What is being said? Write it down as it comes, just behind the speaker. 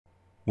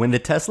When the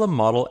Tesla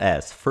Model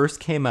S first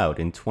came out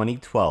in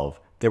 2012,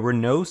 there were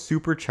no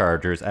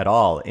superchargers at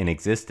all in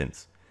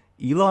existence.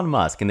 Elon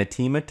Musk and the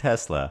team at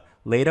Tesla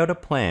laid out a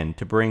plan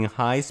to bring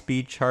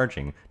high-speed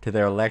charging to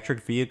their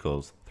electric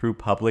vehicles through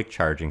public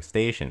charging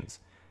stations.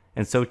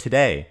 And so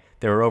today,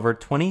 there are over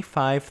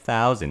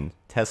 25,000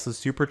 Tesla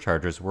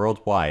Superchargers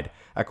worldwide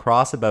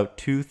across about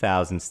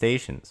 2,000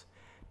 stations.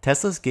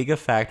 Tesla's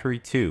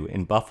Gigafactory 2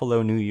 in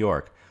Buffalo, New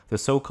York, the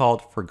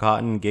so-called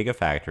Forgotten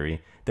Gigafactory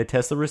that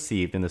Tesla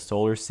received in the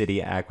Solar City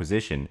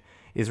acquisition,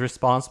 is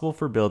responsible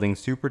for building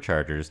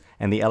superchargers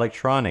and the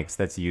electronics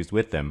that's used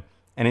with them.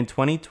 And in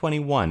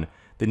 2021,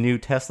 the new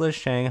Tesla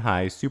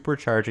Shanghai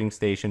Supercharging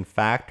Station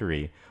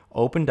factory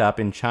opened up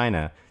in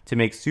China to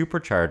make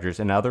superchargers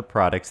and other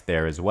products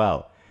there as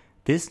well.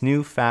 This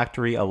new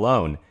factory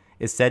alone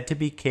is said to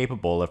be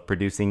capable of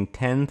producing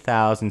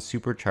 10,000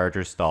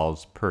 supercharger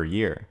stalls per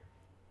year.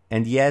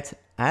 And yet,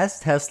 as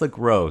Tesla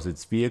grows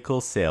its vehicle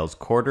sales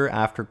quarter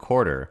after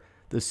quarter,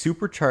 the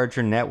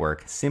supercharger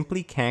network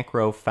simply can't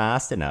grow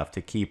fast enough to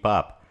keep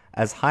up,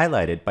 as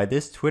highlighted by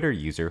this Twitter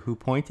user who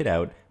pointed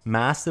out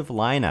massive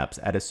lineups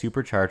at a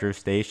supercharger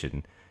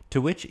station,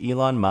 to which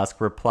Elon Musk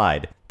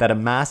replied that a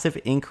massive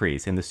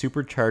increase in the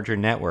supercharger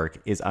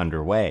network is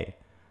underway.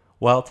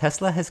 While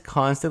Tesla has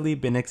constantly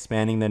been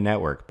expanding the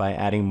network by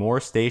adding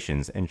more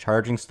stations and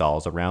charging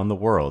stalls around the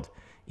world,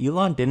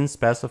 Elon didn't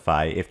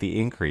specify if the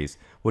increase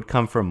would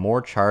come from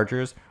more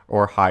chargers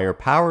or higher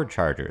powered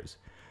chargers.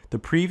 The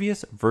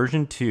previous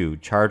version 2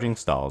 charging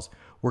stalls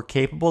were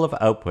capable of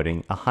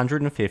outputting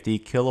 150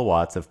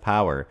 kilowatts of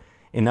power,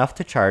 enough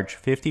to charge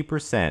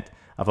 50%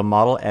 of a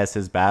Model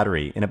S's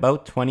battery in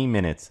about 20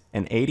 minutes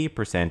and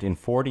 80% in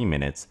 40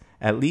 minutes,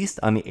 at least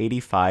on the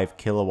 85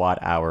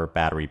 kilowatt-hour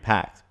battery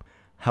packs.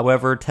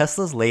 However,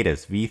 Tesla's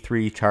latest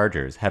V3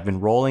 chargers have been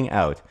rolling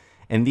out,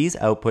 and these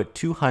output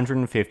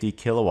 250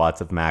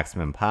 kilowatts of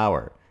maximum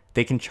power.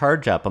 They can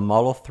charge up a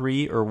Model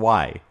 3 or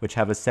Y, which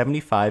have a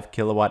 75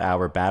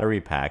 kilowatt-hour battery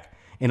pack,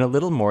 in a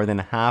little more than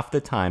half the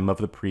time of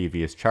the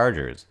previous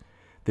chargers.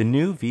 The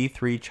new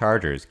V3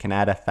 chargers can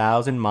add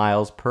 1,000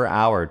 miles per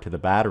hour to the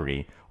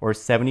battery, or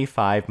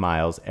 75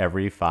 miles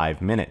every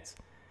 5 minutes.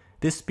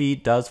 This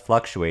speed does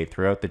fluctuate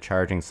throughout the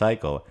charging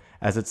cycle,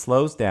 as it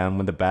slows down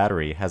when the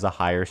battery has a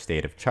higher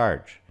state of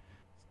charge.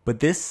 But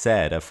this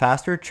said, a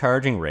faster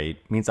charging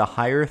rate means a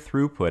higher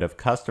throughput of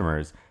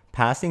customers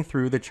passing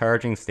through the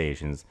charging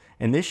stations,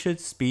 and this should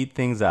speed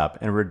things up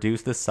and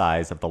reduce the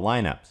size of the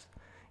lineups.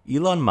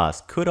 Elon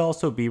Musk could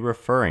also be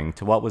referring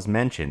to what was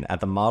mentioned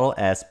at the Model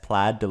S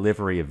Plaid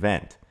delivery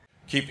event.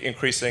 Keep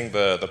increasing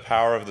the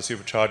power of the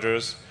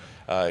superchargers.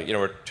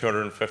 We're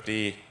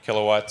 250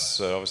 kilowatts,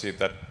 so obviously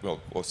that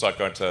we'll start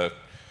going to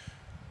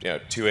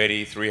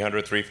 280,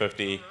 300,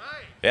 350.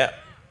 Yeah.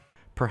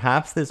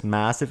 Perhaps this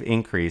massive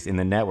increase in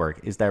the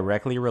network is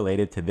directly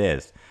related to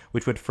this,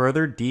 which would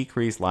further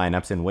decrease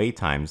lineups and wait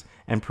times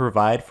and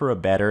provide for a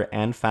better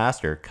and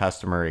faster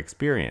customer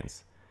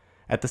experience.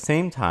 At the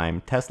same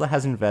time, Tesla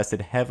has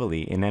invested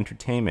heavily in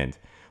entertainment,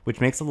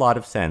 which makes a lot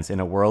of sense in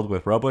a world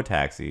with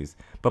robotaxis,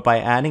 but by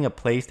adding a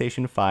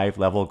PlayStation 5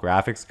 level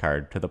graphics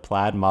card to the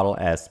Plaid Model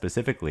S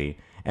specifically,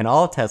 and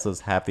all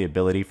Teslas have the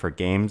ability for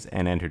games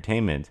and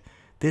entertainment,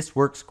 this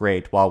works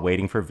great while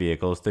waiting for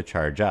vehicles to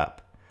charge up.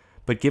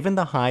 But given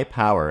the high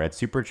power at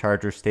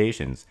supercharger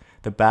stations,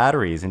 the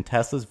batteries in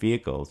Tesla's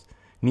vehicles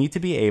need to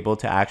be able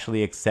to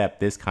actually accept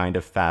this kind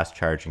of fast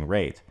charging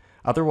rate.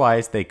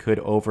 Otherwise, they could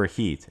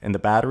overheat and the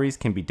batteries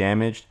can be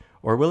damaged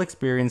or will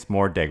experience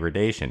more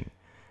degradation.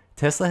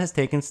 Tesla has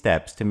taken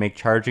steps to make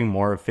charging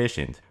more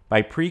efficient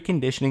by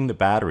preconditioning the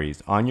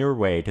batteries on your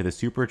way to the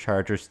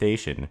supercharger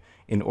station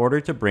in order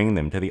to bring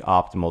them to the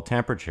optimal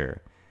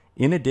temperature.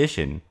 In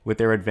addition, with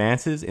their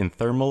advances in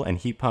thermal and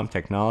heat pump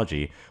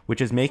technology, which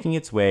is making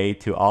its way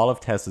to all of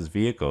Tesla's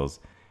vehicles,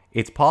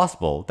 it's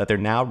possible that they're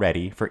now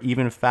ready for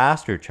even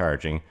faster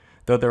charging,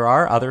 though there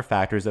are other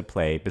factors at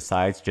play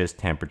besides just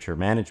temperature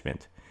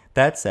management.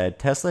 That said,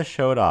 Tesla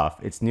showed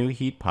off its new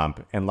heat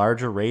pump and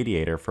larger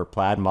radiator for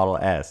Plaid Model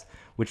S,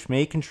 which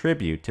may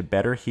contribute to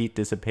better heat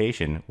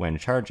dissipation when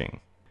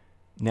charging.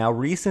 Now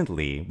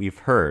recently, we've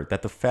heard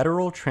that the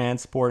federal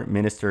transport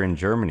minister in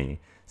Germany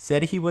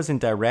said he was in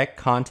direct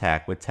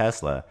contact with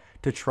Tesla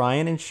to try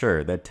and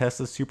ensure that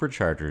Tesla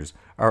superchargers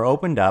are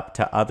opened up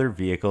to other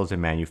vehicles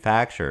and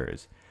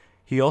manufacturers.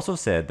 He also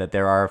said that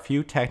there are a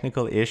few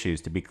technical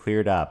issues to be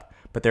cleared up,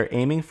 but they're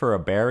aiming for a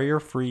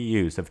barrier-free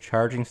use of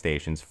charging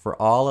stations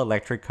for all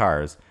electric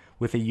cars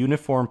with a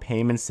uniform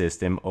payment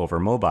system over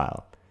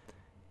mobile.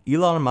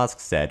 Elon Musk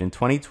said in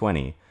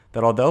 2020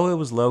 that although it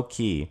was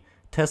low-key,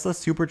 Tesla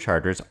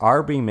superchargers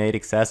are being made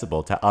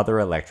accessible to other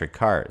electric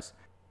cars.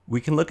 We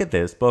can look at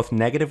this both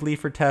negatively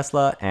for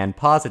Tesla and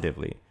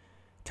positively.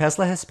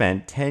 Tesla has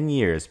spent 10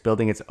 years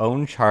building its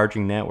own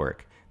charging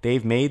network.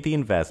 They've made the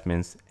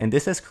investments, and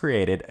this has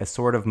created a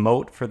sort of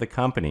moat for the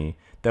company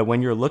that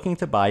when you're looking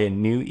to buy a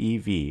new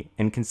EV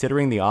and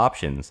considering the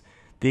options,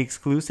 the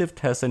exclusive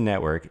Tesla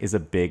network is a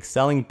big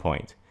selling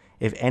point.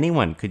 If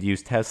anyone could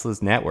use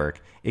Tesla's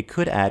network, it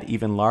could add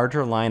even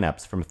larger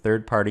lineups from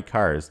third-party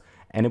cars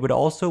and it would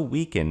also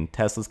weaken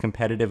Tesla's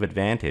competitive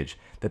advantage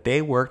that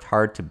they worked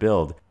hard to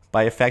build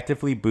by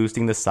effectively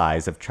boosting the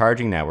size of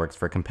charging networks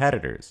for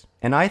competitors.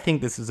 And I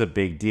think this is a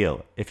big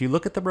deal. If you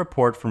look at the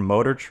report from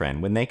Motor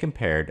Trend when they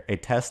compared a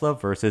Tesla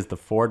versus the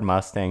Ford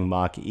Mustang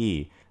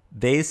Mach-E,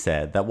 they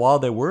said that while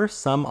there were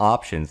some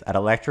options at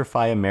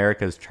Electrify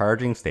America's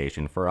charging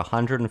station for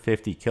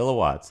 150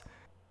 kilowatts,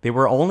 they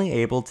were only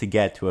able to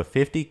get to a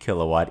 50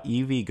 kilowatt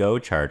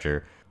EVgo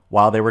charger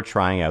while they were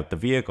trying out the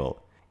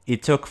vehicle.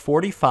 It took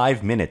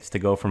 45 minutes to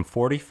go from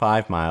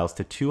 45 miles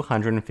to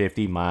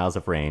 250 miles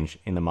of range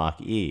in the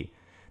Mach-E.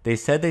 They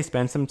said they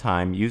spent some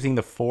time using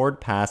the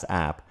Ford Pass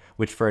app,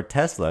 which for a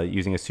Tesla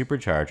using a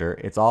supercharger,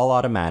 it's all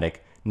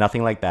automatic,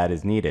 nothing like that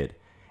is needed.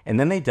 And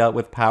then they dealt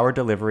with power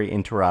delivery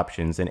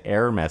interruptions and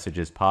error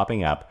messages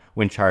popping up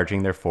when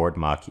charging their Ford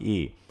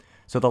Mach-E.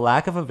 So the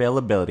lack of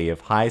availability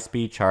of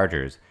high-speed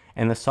chargers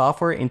and the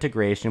software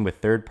integration with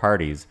third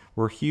parties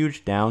were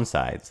huge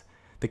downsides.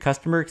 The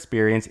customer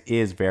experience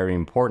is very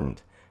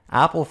important.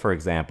 Apple, for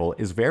example,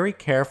 is very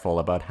careful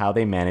about how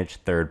they manage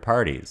third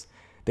parties.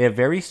 They have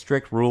very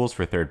strict rules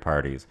for third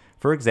parties.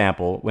 For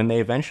example, when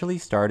they eventually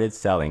started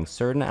selling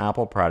certain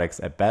Apple products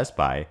at Best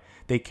Buy,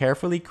 they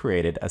carefully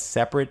created a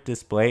separate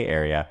display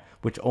area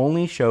which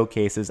only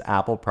showcases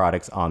Apple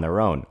products on their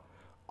own.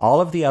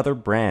 All of the other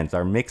brands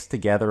are mixed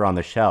together on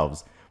the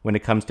shelves when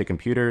it comes to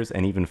computers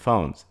and even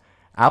phones.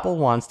 Apple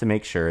wants to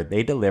make sure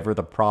they deliver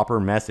the proper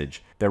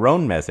message, their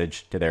own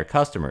message, to their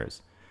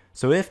customers.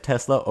 So if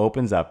Tesla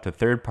opens up to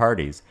third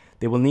parties,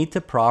 they will need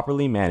to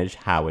properly manage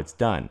how it's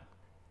done.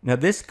 Now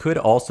this could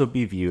also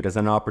be viewed as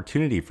an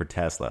opportunity for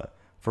Tesla.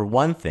 For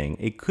one thing,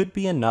 it could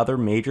be another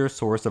major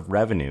source of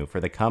revenue for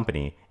the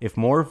company if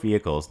more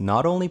vehicles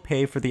not only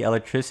pay for the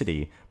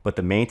electricity, but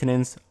the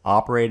maintenance,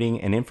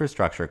 operating, and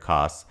infrastructure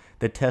costs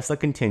that Tesla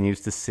continues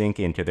to sink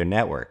into their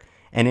network.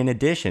 And in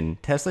addition,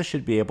 Tesla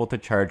should be able to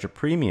charge a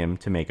premium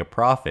to make a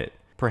profit.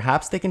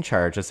 Perhaps they can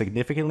charge a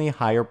significantly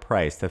higher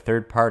price to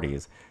third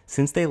parties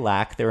since they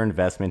lack their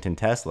investment in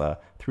Tesla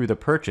through the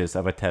purchase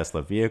of a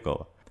Tesla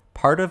vehicle.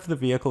 Part of the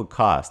vehicle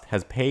cost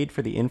has paid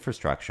for the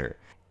infrastructure,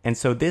 and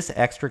so this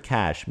extra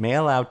cash may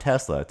allow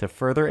Tesla to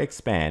further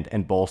expand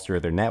and bolster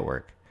their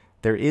network.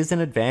 There is an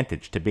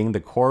advantage to being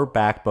the core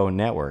backbone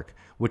network,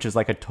 which is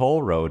like a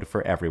toll road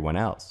for everyone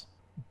else.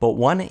 But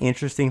one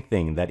interesting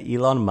thing that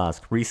Elon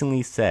Musk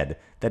recently said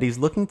that he's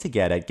looking to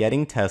get at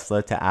getting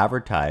Tesla to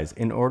advertise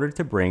in order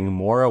to bring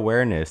more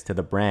awareness to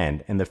the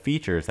brand and the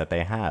features that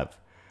they have.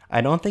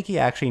 I don't think he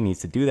actually needs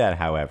to do that,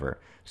 however.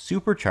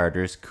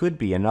 Superchargers could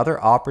be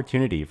another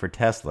opportunity for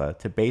Tesla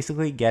to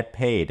basically get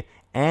paid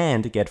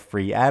and get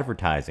free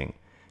advertising.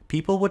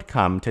 People would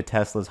come to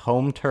Tesla's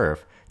home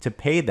turf to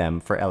pay them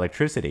for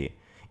electricity.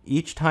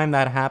 Each time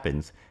that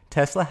happens,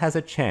 Tesla has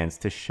a chance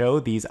to show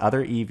these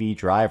other EV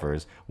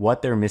drivers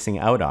what they're missing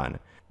out on,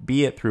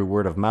 be it through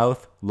word of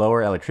mouth,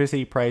 lower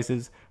electricity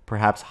prices,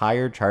 perhaps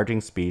higher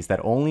charging speeds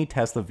that only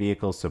Tesla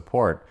vehicles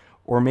support,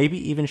 or maybe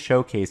even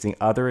showcasing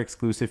other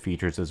exclusive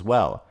features as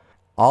well,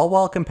 all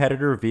while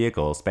competitor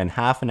vehicles spend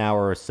half an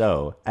hour or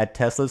so at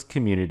Tesla's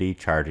community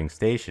charging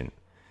station.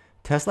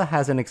 Tesla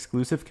has an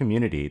exclusive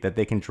community that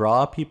they can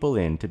draw people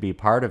in to be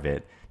part of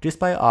it just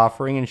by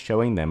offering and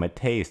showing them a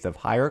taste of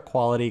higher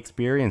quality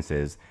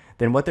experiences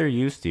than what they're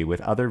used to with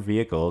other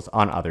vehicles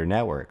on other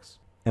networks.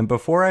 And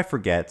before I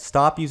forget,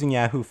 stop using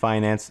Yahoo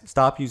Finance,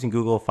 stop using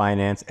Google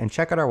Finance, and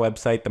check out our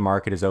website,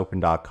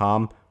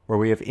 themarketisopen.com, where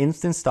we have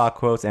instant stock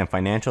quotes and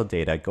financial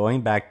data going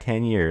back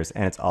 10 years,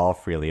 and it's all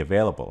freely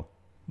available.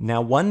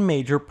 Now, one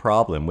major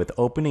problem with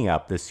opening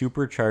up the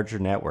Supercharger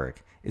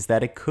network is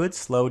that it could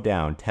slow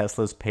down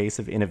Tesla's pace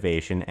of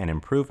innovation and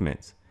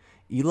improvements.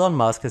 Elon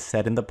Musk has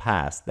said in the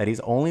past that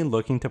he's only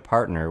looking to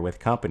partner with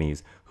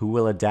companies who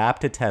will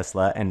adapt to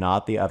Tesla and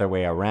not the other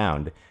way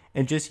around,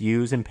 and just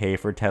use and pay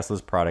for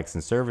Tesla's products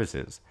and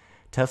services.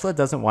 Tesla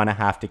doesn't want to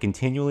have to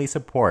continually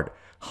support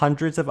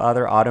hundreds of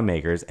other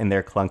automakers and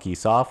their clunky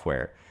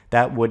software.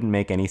 That wouldn't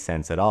make any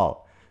sense at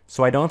all.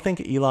 So I don't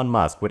think Elon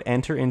Musk would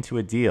enter into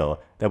a deal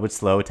that would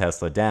slow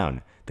Tesla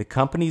down. The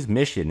company's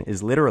mission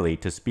is literally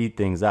to speed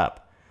things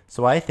up.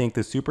 So I think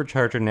the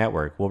Supercharger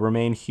network will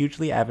remain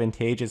hugely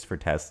advantageous for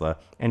Tesla,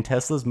 and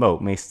Tesla's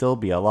moat may still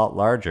be a lot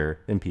larger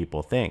than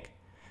people think.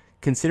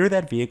 Consider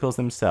that vehicles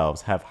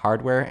themselves have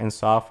hardware and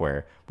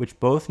software, which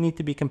both need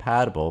to be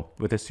compatible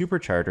with a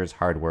supercharger's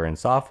hardware and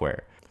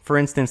software. For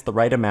instance, the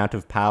right amount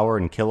of power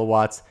in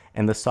kilowatts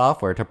and the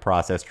software to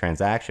process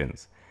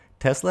transactions.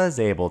 Tesla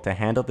is able to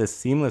handle this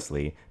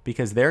seamlessly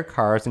because their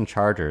cars and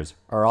chargers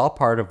are all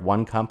part of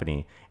one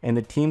company, and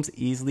the teams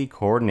easily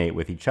coordinate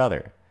with each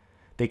other.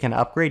 They can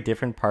upgrade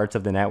different parts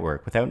of the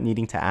network without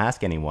needing to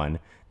ask anyone.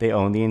 They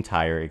own the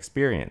entire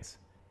experience.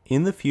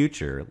 In the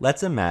future,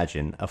 let's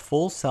imagine a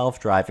full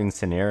self-driving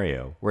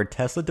scenario where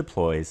Tesla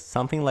deploys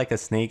something like a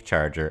snake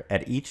charger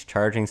at each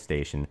charging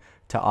station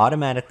to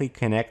automatically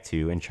connect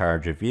to and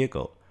charge a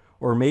vehicle.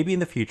 Or maybe in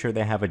the future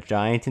they have a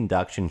giant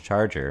induction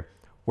charger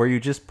where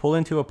you just pull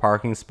into a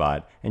parking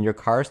spot and your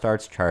car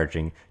starts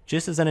charging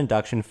just as an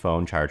induction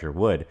phone charger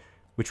would,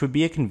 which would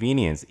be a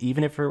convenience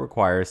even if it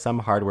requires some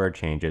hardware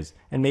changes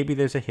and maybe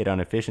there's a hit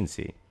on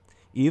efficiency.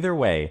 Either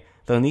way,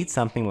 they'll need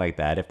something like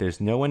that if there's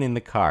no one in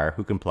the car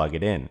who can plug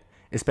it in,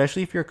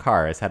 especially if your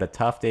car has had a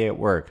tough day at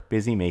work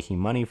busy making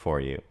money for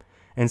you.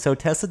 And so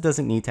Tesla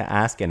doesn't need to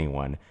ask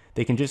anyone.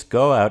 They can just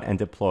go out and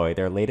deploy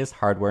their latest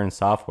hardware and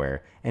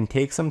software and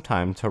take some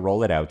time to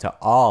roll it out to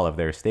all of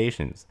their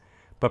stations.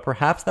 But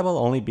perhaps that will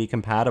only be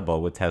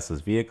compatible with Tesla's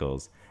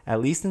vehicles,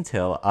 at least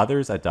until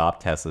others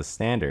adopt Tesla's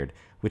standard,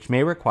 which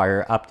may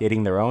require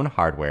updating their own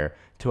hardware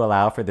to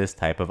allow for this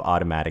type of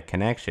automatic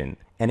connection.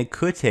 And it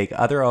could take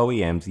other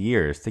OEMs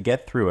years to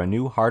get through a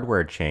new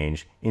hardware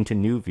change into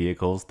new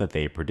vehicles that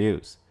they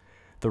produce.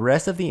 The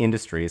rest of the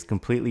industry is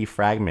completely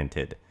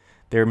fragmented.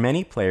 There are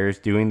many players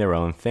doing their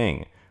own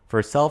thing.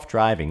 For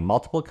self-driving,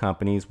 multiple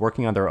companies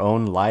working on their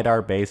own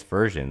LiDAR-based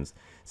versions.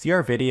 See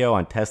our video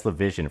on Tesla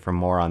Vision for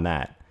more on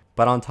that.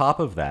 But on top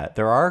of that,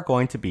 there are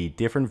going to be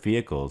different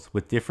vehicles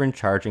with different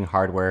charging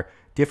hardware,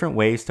 different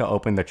ways to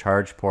open the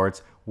charge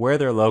ports, where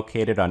they're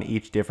located on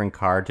each different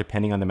car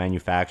depending on the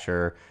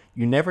manufacturer.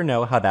 You never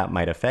know how that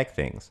might affect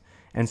things.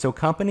 And so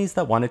companies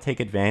that want to take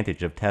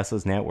advantage of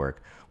Tesla's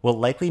network will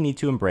likely need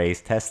to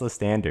embrace Tesla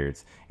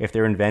standards if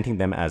they're inventing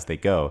them as they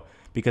go,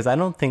 because I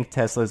don't think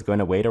Tesla is going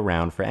to wait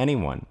around for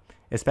anyone,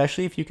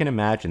 especially if you can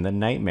imagine the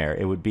nightmare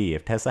it would be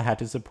if Tesla had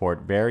to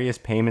support various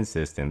payment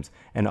systems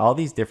and all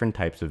these different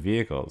types of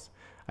vehicles.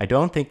 I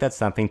don't think that's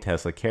something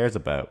Tesla cares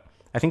about.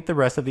 I think the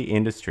rest of the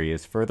industry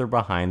is further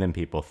behind than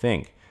people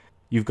think.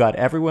 You've got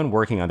everyone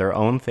working on their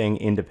own thing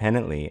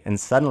independently, and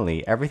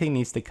suddenly everything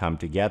needs to come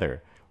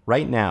together.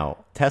 Right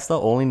now,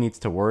 Tesla only needs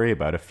to worry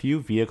about a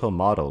few vehicle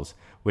models,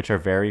 which are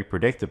very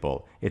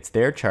predictable. It's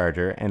their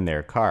charger and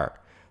their car.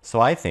 So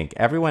I think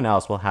everyone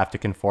else will have to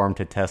conform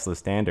to Tesla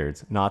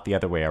standards, not the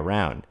other way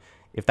around.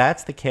 If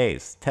that's the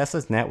case,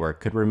 Tesla's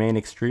network could remain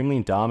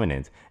extremely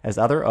dominant as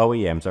other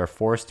OEMs are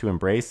forced to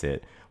embrace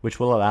it, which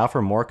will allow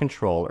for more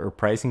control or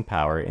pricing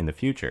power in the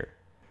future.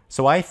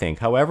 So I think,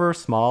 however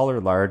small or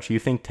large you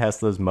think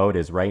Tesla's moat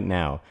is right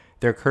now,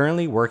 they're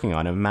currently working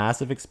on a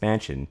massive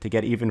expansion to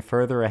get even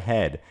further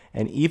ahead,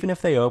 and even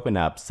if they open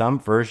up some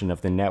version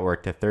of the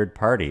network to third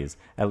parties,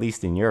 at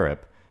least in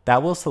Europe,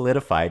 that will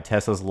solidify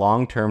Tesla's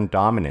long-term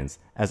dominance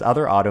as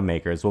other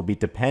automakers will be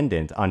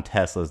dependent on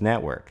Tesla's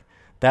network.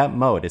 That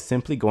moat is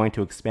simply going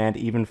to expand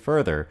even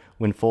further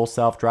when full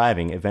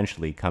self-driving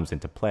eventually comes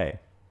into play.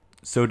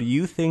 So do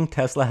you think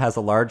Tesla has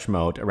a large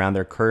moat around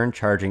their current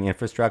charging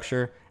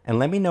infrastructure? And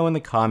let me know in the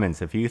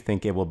comments if you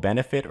think it will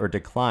benefit or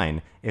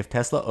decline if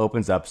Tesla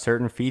opens up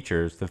certain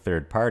features to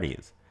third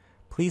parties.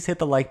 Please hit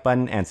the like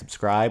button and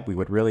subscribe, we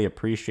would really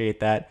appreciate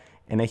that.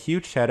 And a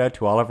huge shout out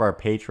to all of our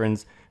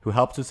patrons who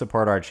help to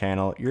support our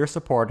channel. Your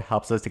support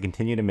helps us to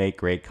continue to make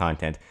great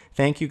content.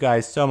 Thank you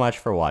guys so much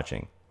for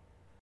watching.